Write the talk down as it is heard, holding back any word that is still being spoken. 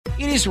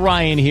It is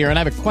Ryan here, and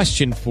I have a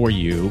question for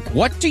you.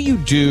 What do you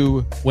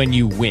do when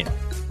you win?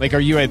 Like, are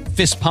you a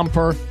fist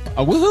pumper,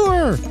 a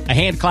woohooer, a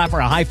hand clapper,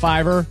 a high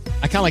fiver?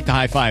 I kind of like the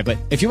high five, but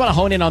if you want to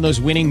hone in on those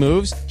winning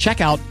moves,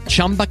 check out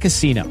Chumba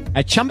Casino.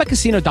 At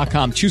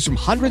ChumbaCasino.com, choose from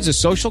hundreds of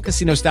social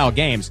casino-style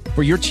games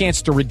for your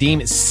chance to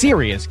redeem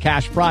serious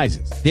cash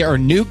prizes. There are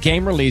new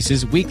game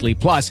releases weekly,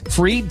 plus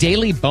free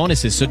daily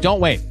bonuses. So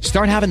don't wait.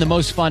 Start having the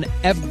most fun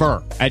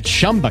ever at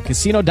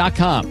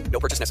ChumbaCasino.com.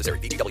 No purchase necessary.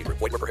 VGW. Void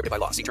where prohibited by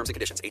law. See terms and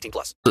conditions. 18+.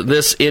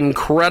 This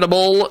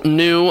incredible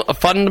new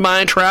Fund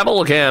My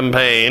Travel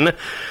campaign.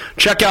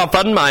 Check out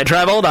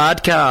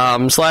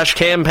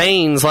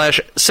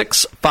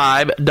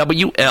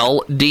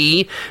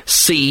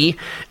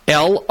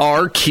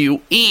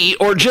fundmytravel.com/campaign/65WLDCLRQE,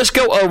 or just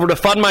go over to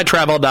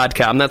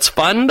fundmytravel.com. That's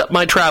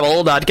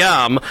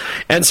fundmytravel.com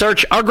and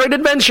search Our Great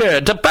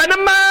Adventure to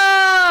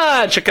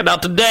Panama. Check it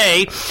out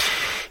today.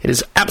 It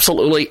is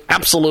absolutely,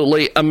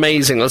 absolutely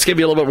amazing. Let's give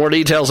you a little bit more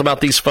details about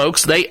these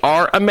folks. They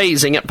are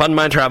amazing at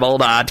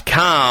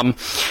fundmytravel.com.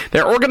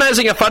 They're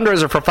organizing a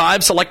fundraiser for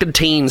 5 selected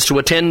teens to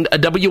attend a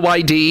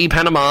WID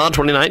Panama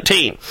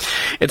 2019.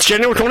 It's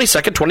January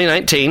 22nd,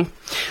 2019.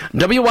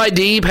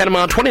 WID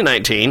Panama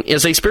 2019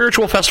 is a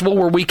spiritual festival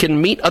where we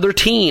can meet other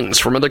teens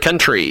from other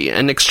country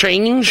and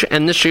exchange,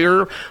 and this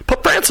year,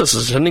 Pope Francis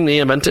is attending the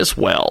event as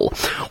well.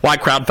 Why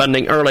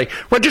crowdfunding early?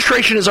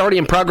 Registration is already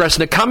in progress,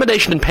 and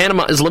accommodation in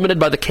Panama is limited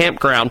by the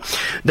campground.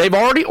 They've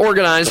already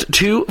organized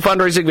 2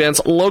 fundraising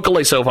events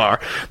locally so far.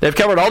 They've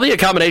covered all the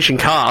accommodation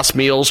costs,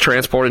 meals,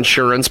 transport,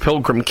 insurance,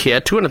 pilgrim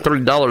kit,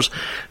 $230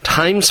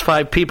 times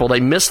 5 people. They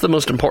missed the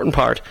most important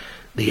part,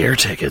 the air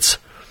tickets.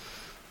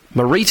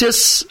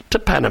 Mauritius to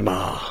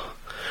Panama.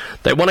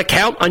 They want to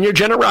count on your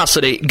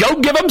generosity. Go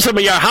give them some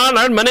of your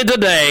hard-earned money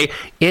today.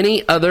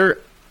 Any other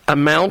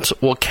amount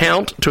will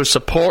count to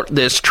support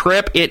this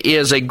trip. It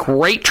is a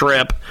great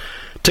trip.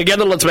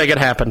 Together, let's make it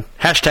happen.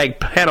 Hashtag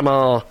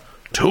Panama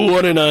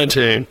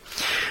 2019.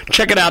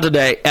 Check it out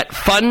today at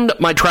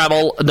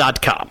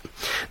fundmytravel.com.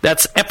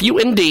 That's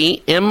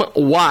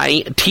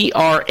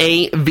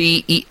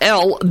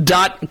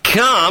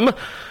fundmytravel.com.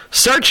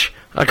 Search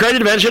A Great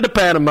Adventure to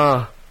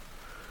Panama.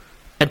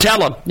 And tell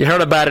them you heard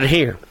about it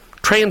here.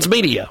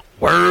 Transmedia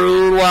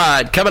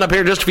Worldwide. Coming up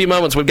here in just a few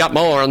moments, we've got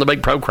more on the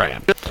big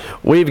program.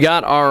 We've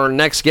got our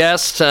next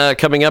guest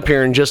coming up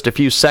here in just a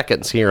few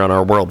seconds here on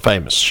our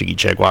world-famous Shiggy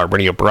Jaguar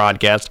radio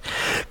broadcast,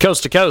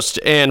 coast to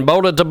coast and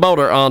boulder to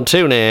boulder on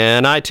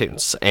TuneIn,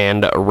 iTunes,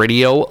 and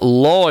Radio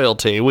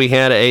Loyalty. We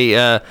had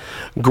a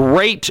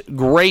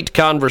great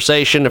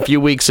conversation a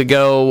few weeks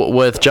ago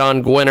with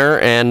John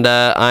Gwinner, and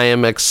I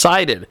am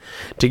excited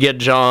to get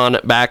John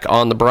back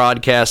on the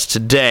broadcast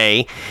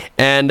today.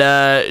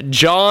 And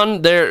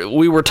John,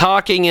 we were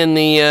talking in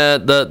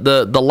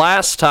the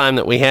last time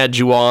that we had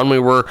you on. We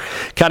were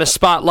kind of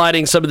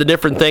spotlighting some of the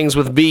different things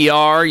with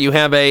VR. You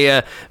have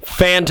a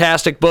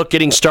fantastic book,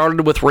 Getting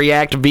Started with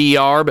React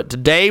VR, but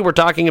today we're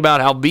talking about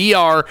how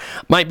VR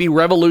might be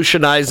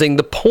revolutionizing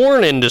the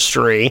porn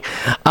industry.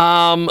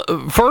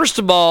 First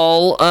of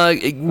all,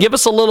 give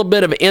us a little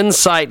bit of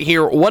insight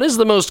here. What is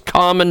the most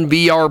common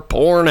VR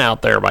porn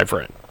out there, my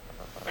friend?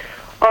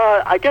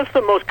 I guess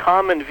the most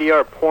common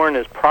VR porn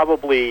is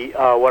probably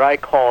what I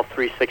call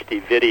 360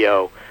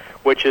 video,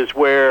 which is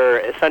where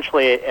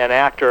essentially an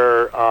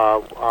actor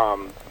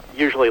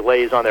usually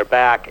lays on their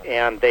back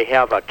and they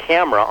have a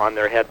camera on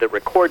their head that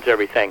records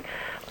everything,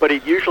 but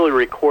it usually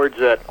records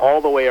it all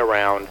the way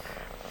around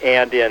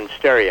and in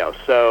stereo.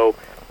 So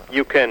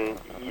you can,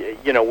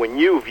 when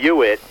you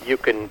view it, you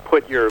can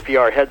put your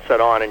VR headset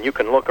on and you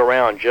can look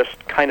around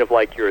just kind of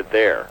like you're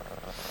there.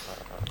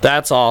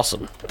 That's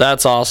awesome.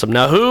 That's awesome.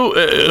 Now,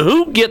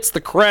 who gets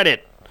the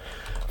credit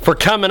for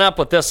coming up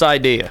with this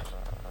idea?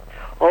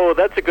 Oh,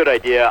 that's a good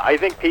idea. I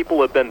think people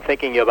have been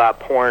thinking about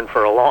porn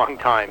for a long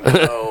time,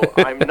 so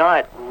I'm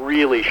not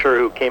really sure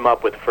who came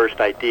up with the first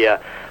idea.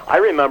 I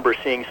remember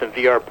seeing some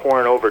VR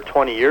porn over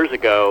 20 years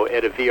ago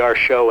at a VR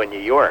show in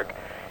New York,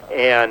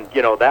 and,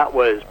 that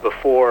was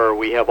before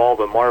we have all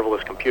the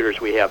marvelous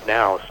computers we have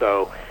now,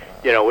 so,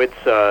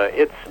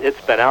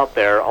 it's been out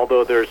there,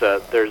 although there's a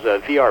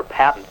VR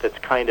patent that's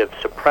kind of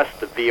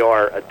suppressed the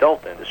VR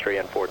adult industry,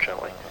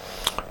 unfortunately.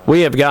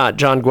 We have got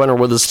John Gwinner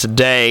with us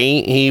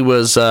today. He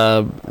was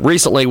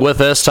recently with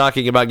us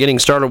talking about getting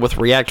started with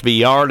React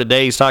VR.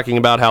 Today he's talking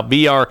about how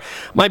VR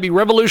might be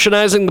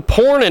revolutionizing the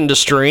porn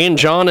industry. And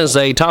John is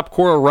a top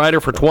Quora writer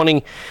for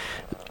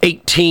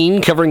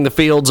 2018, covering the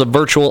fields of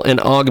virtual and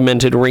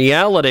augmented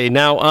reality.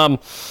 Now,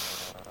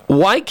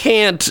 why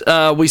can't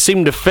we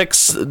seem to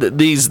fix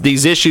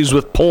these issues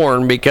with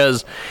porn?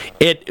 Because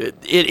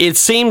it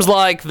seems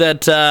like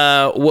that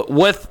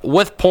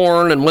with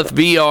porn and with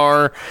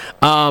VR,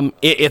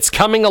 it's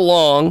coming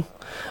along,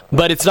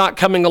 but it's not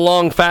coming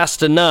along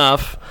fast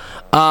enough.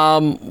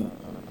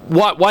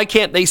 Why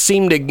can't they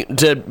seem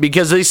to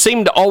because they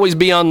seem to always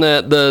be on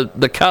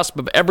the cusp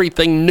of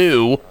everything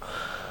new.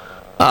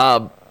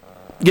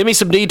 Give me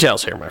some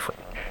details here, my friend.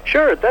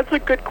 Sure, that's a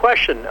good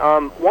question.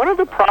 One of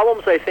the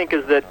problems, I think,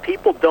 is that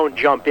people don't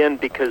jump in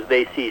because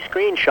they see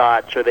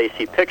screenshots or they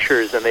see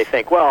pictures and they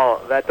think,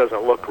 well, that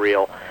doesn't look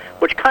real,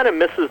 which kind of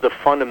misses the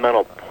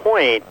fundamental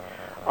point,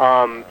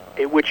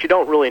 which you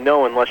don't really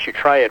know unless you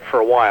try it for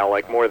a while,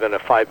 like more than a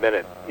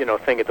 5-minute,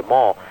 thing at the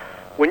mall.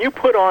 When you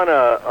put on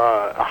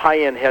a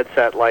high-end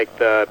headset like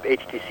the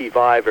HTC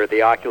Vive or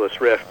the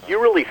Oculus Rift,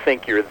 you really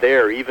think you're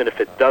there even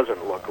if it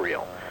doesn't look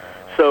real.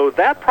 So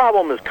that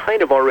problem is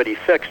kind of already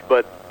fixed,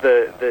 but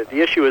the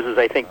issue is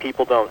I think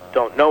people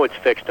don't know it's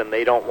fixed and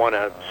they don't want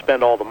to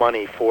spend all the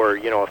money for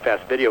a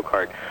fast video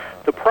card.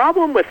 The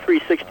problem with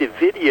 360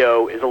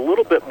 video is a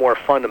little bit more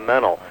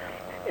fundamental,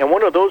 and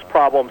one of those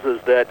problems is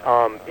that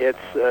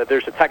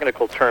there's a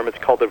technical term. It's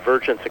called the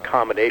divergence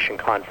accommodation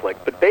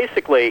conflict. But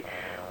basically,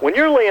 when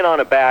you're laying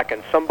on a back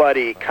and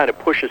somebody kind of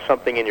pushes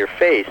something in your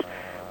face,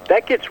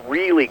 that gets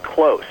really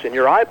close, and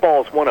your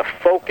eyeballs want to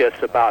focus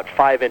about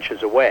 5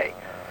 inches away.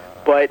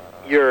 But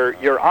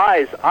your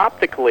eyes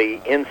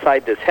optically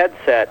inside this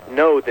headset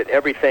know that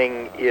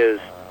everything is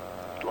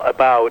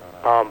about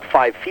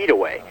 5 feet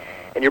away.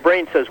 And your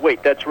brain says,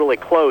 wait, that's really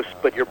close,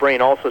 but your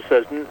brain also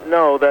says,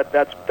 no,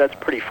 that's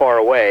pretty far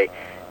away,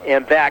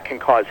 and that can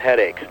cause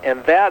headaches.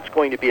 And that's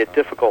going to be a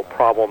difficult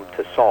problem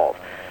to solve.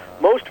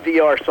 Most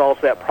VR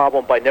solves that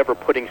problem by never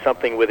putting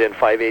something within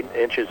 5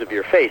 inches of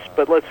your face.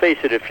 But let's face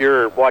it, if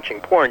you're watching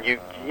porn, you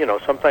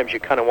sometimes you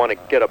kind of want to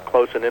get up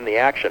close and in the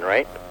action,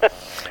 right?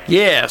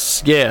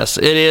 Yes.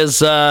 It is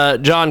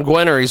John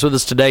Gwinner. He's with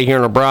us today here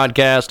in our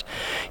broadcast.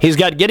 He's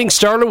got Getting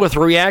Started with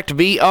React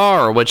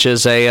VR, which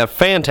is a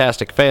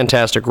fantastic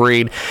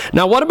read.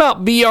 Now, what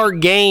about VR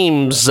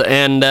games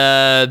and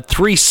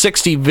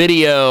 360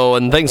 video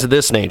and things of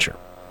this nature?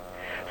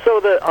 So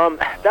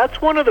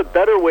that's one of the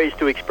better ways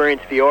to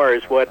experience VR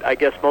is what I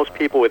guess most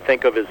people would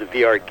think of as a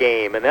VR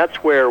game, and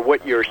that's where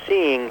what you're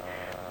seeing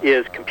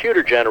is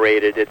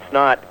computer-generated. It's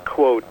not,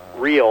 quote,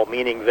 real,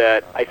 meaning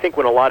that I think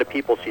when a lot of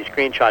people see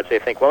screenshots, they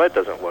think, well, that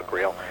doesn't look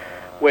real,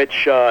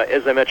 which,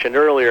 as I mentioned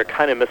earlier,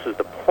 kind of misses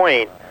the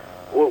point,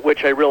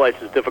 which I realize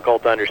is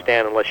difficult to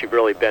understand unless you've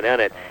really been in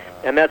it.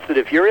 And that's that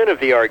if you're in a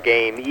VR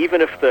game,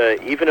 even if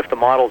the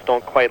models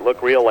don't quite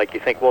look real, like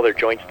you think, well, their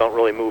joints don't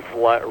really move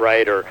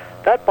right, or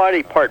that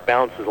body part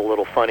bounces a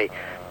little funny,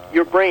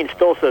 your brain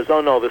still says,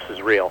 oh, no, this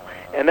is real.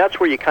 And that's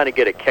where you kind of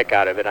get a kick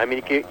out of it. I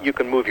mean, you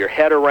can move your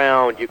head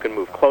around, you can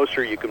move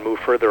closer, you can move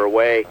further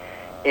away,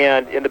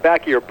 and in the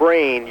back of your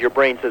brain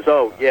says,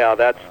 oh, yeah,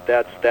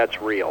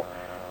 that's real.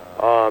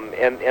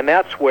 And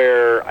that's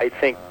where I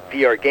think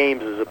VR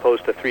games, as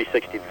opposed to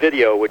 360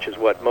 video, which is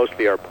what most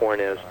VR porn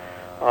is,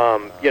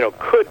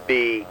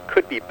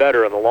 could be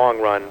better in the long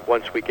run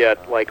once we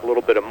get like a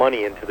little bit of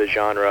money into the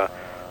genre,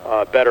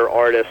 better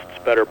artists,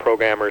 better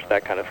programmers,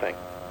 that kind of thing.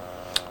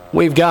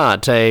 We've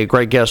got a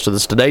great guest with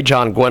us today.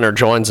 John Gwinner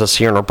joins us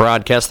here in our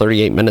broadcast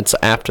 38 minutes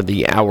after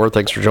the hour.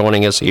 Thanks for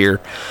joining us here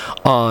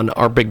on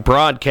our big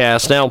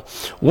broadcast. Now,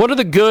 what are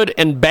the good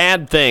and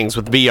bad things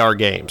with VR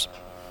games?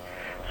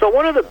 So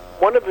the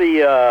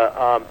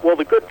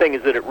good thing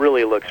is that it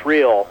really looks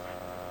real,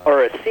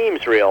 or it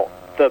seems real.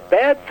 The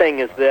bad thing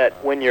is that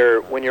when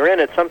you're in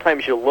it,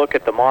 sometimes you look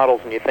at the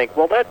models and you think,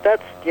 well,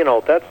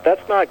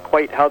 that's not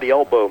quite how the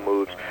elbow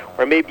moves,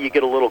 or maybe you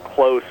get a little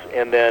close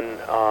and then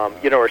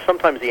or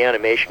sometimes the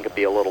animation could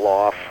be a little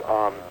off.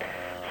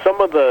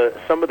 Some of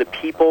the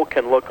people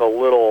can look a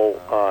little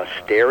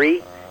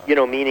starey,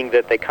 meaning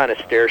that they kind of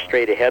stare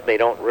straight ahead and they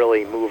don't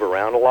really move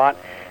around a lot.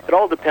 It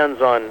all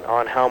depends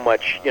on how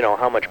much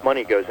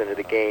money goes into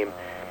the game.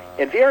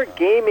 And VR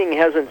gaming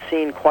hasn't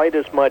seen quite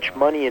as much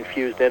money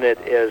infused in it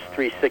as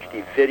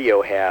 360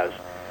 video has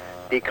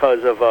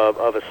because of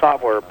a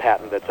software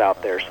patent that's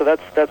out there. So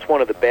that's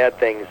one of the bad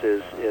things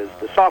is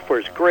the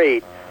software's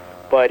great,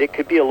 but it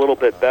could be a little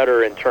bit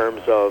better in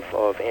terms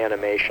of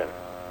animation.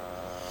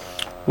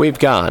 We've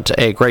got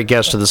a great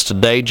guest with us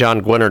today.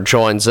 John Gwinner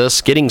joins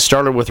us. Getting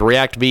Started with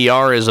React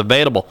VR is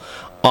available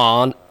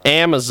on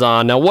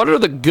Amazon. Now, what are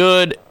the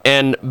good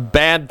and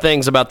bad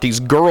things about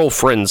these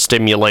girlfriend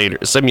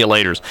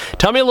simulators?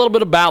 Tell me a little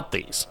bit about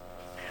these.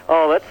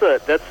 Oh, that's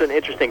an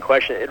interesting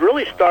question. It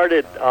really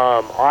started,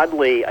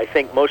 oddly, I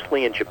think,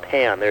 mostly in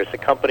Japan. There's a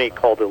company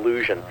called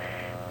Illusion,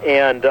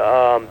 and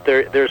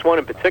there's one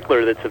in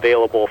particular that's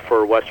available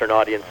for Western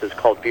audiences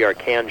called VR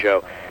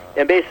Kanjo.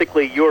 And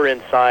basically, you're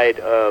inside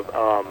of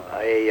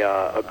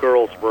a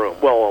girl's room,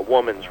 well, a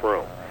woman's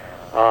room.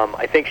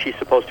 I think she's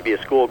supposed to be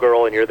a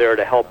schoolgirl, and you're there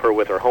to help her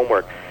with her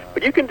homework.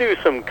 But you can do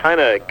some kind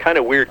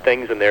of weird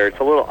things in there.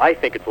 I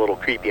think it's a little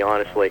creepy,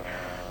 honestly.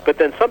 But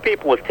then some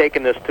people have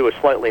taken this to a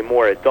slightly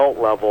more adult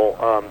level.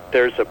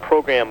 There's a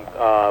program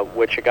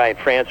which a guy in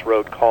France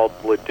wrote called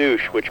Le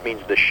Douche, which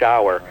means the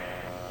shower.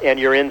 And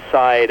you're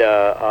inside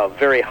a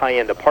very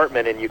high-end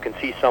apartment, and you can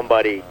see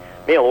somebody,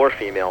 male or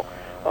female,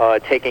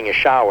 taking a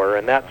shower,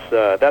 and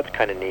that's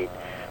kind of neat.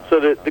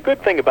 So the good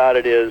thing about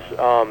it is,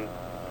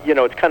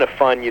 it's kind of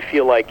fun. You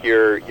feel like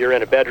you're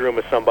in a bedroom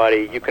with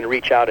somebody. You can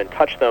reach out and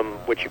touch them,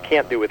 which you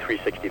can't do with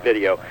 360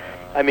 video.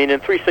 I mean, in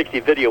 360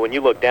 video, when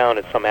you look down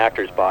at some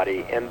actor's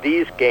body, and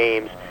these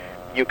games,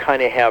 you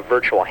kind of have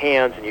virtual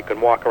hands, and you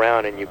can walk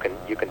around and you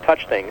can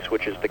touch things,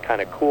 which is the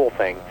kind of cool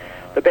thing.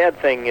 The bad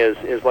thing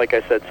is like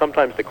I said,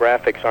 sometimes the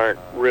graphics aren't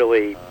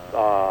really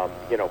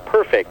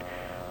perfect,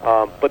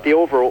 but the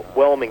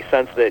overwhelming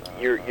sense that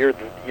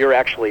you're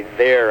actually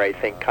there, I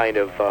think, kind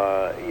of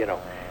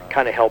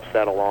helps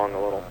that along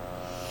a little.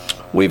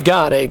 We've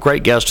got a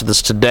great guest with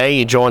us today.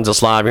 He joins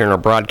us live here in our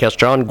broadcast,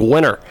 John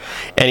Gwinner.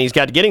 And he's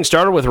got Getting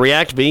Started with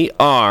React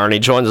VR, and he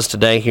joins us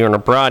today here in our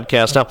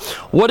broadcast. Now,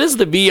 what is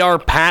the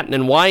VR patent,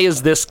 and why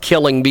is this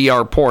killing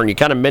VR porn? You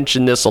kind of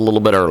mentioned this a little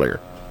bit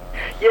earlier.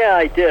 Yeah,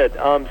 I did.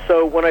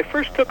 So when I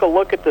first took a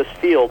look at this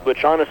field,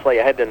 which honestly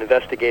I hadn't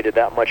investigated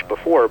that much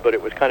before, but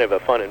it was kind of a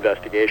fun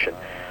investigation,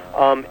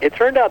 it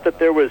turned out that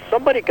there was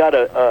somebody got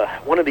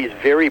one of these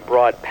very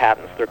broad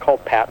patents. They're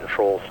called patent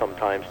trolls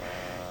sometimes.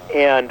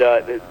 And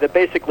that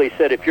basically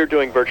said, if you're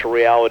doing virtual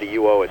reality,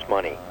 you owe us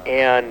money.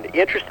 And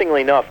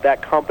interestingly enough,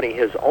 that company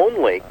has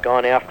only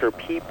gone after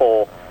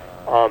people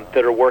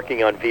that are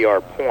working on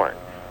VR porn.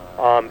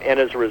 And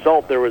as a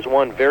result, there was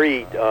one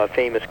very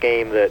famous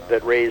game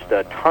that raised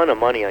a ton of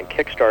money on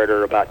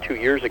Kickstarter about 2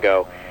 years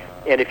ago.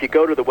 And if you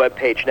go to the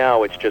webpage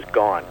now, it's just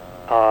gone.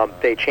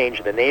 They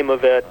changed the name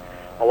of it.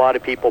 A lot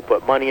of people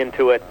put money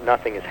into it.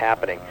 Nothing is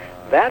happening.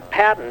 That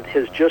patent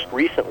has just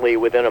recently,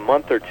 within a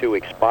month or two,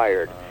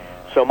 expired.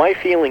 So my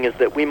feeling is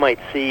that we might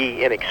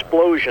see an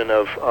explosion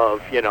of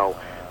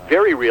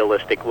very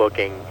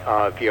realistic-looking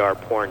VR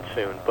porn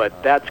soon. But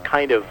that's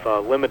kind of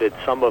limited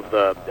some of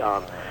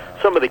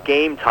the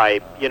game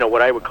type,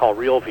 what I would call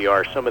real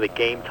VR, some of the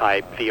game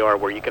type VR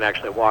where you can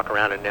actually walk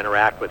around and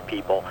interact with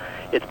people.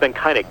 It's been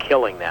kind of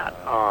killing that,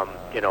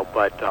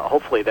 but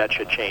hopefully that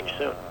should change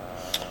soon.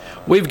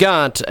 We've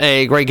got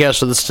a great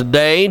guest with us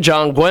today.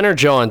 John Gwinner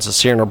joins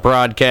us here in our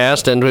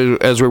broadcast. And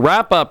as we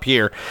wrap up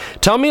here,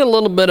 tell me a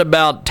little bit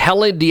about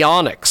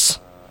teledildonics.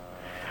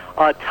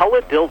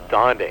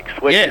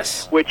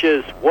 Teledildonics, which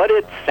is what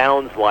it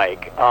sounds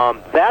like.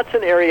 That's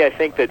an area I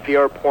think that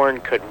VR porn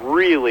could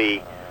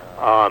really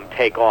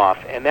take off.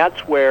 And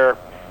that's where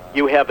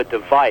you have a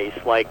device,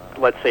 like,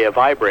 let's say, a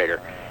vibrator.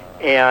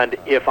 And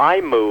if I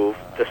move,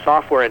 the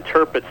software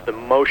interprets the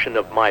motion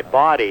of my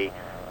body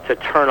to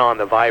turn on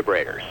the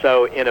vibrator.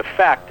 So in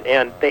effect,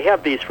 and they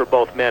have these for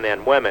both men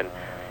and women,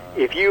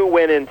 if you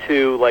went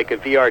into like a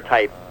VR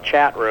type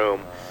chat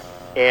room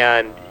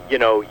and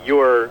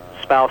your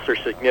spouse or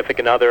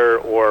significant other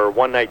or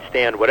one night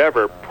stand,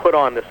 whatever, put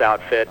on this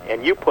outfit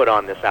and you put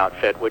on this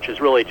outfit, which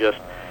is really just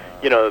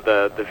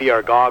the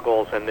VR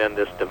goggles and then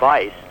this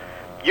device,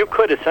 you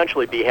could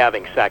essentially be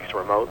having sex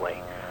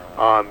remotely.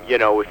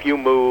 If you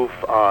move,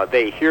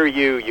 they hear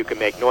you, you can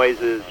make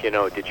noises,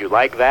 did you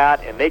like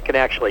that? And they can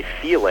actually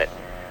feel it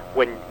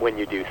when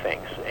you do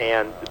things.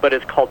 But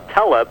it's called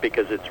tele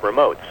because it's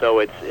remote. So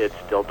it's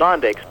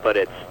dildonics, but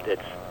it's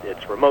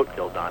remote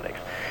dildonics.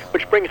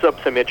 Which brings up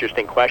some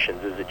interesting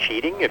questions. Is it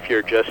cheating if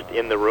you're just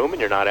in the room and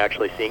you're not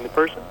actually seeing the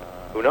person?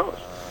 Who knows?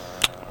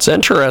 It's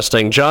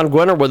interesting. John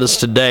Gwinner with us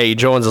today. He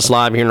joins us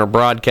live here in our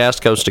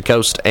broadcast, coast to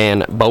coast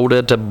and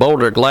boulder to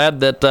boulder.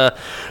 Glad that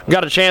we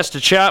got a chance to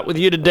chat with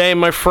you today,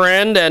 my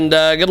friend, and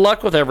good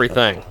luck with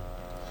everything.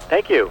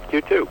 Thank you.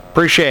 You too.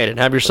 Appreciate it.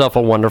 Have yourself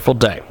a wonderful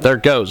day. There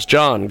goes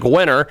John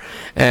Gwinner,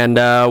 and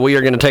we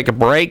are going to take a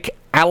break.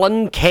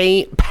 Alan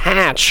K.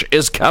 Patch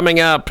is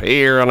coming up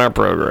here on our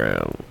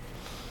program.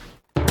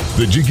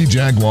 The Jiggy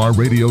Jaguar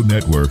Radio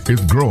Network is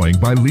growing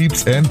by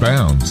leaps and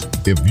bounds.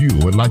 If you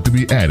would like to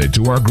be added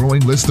to our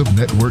growing list of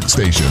network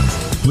stations,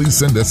 please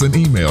send us an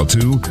email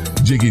to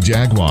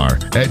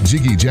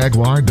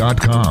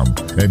jiggyjaguar@jiggyjaguar.com.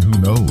 And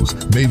who knows,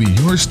 maybe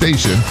your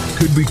station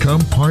could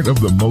become part of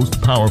the most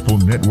powerful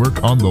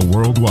network on the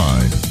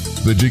worldwide.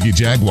 The Jiggy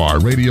Jaguar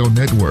Radio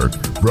Network,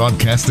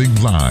 broadcasting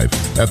live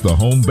at the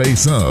home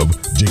base of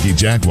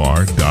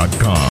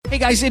jiggyjaguar.com. Hey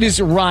guys, it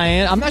is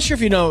Ryan. I'm not sure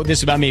if you know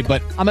this about me,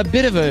 but I'm a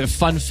bit of a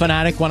fun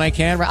fanatic when I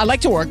can. I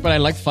like to work, but I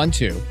like fun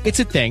too.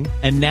 It's a thing.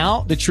 And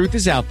now the truth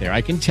is out there.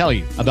 I can tell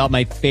you about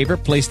my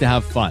favorite place to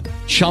have fun.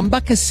 Chumba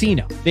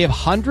Casino. They have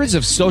hundreds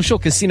of social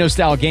casino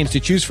style games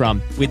to choose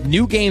from with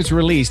new games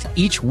released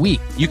each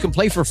week. You can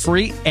play for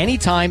free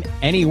anytime,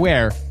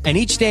 anywhere. And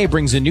each day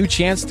brings a new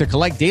chance to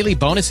collect daily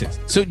bonuses.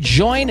 So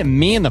join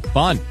me in the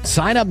fun.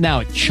 Sign up now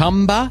at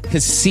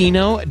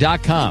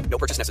ChumbaCasino.com. No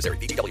purchase necessary.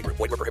 VGW Group.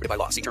 Void where prohibited by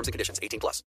law. See terms and conditions. 18+.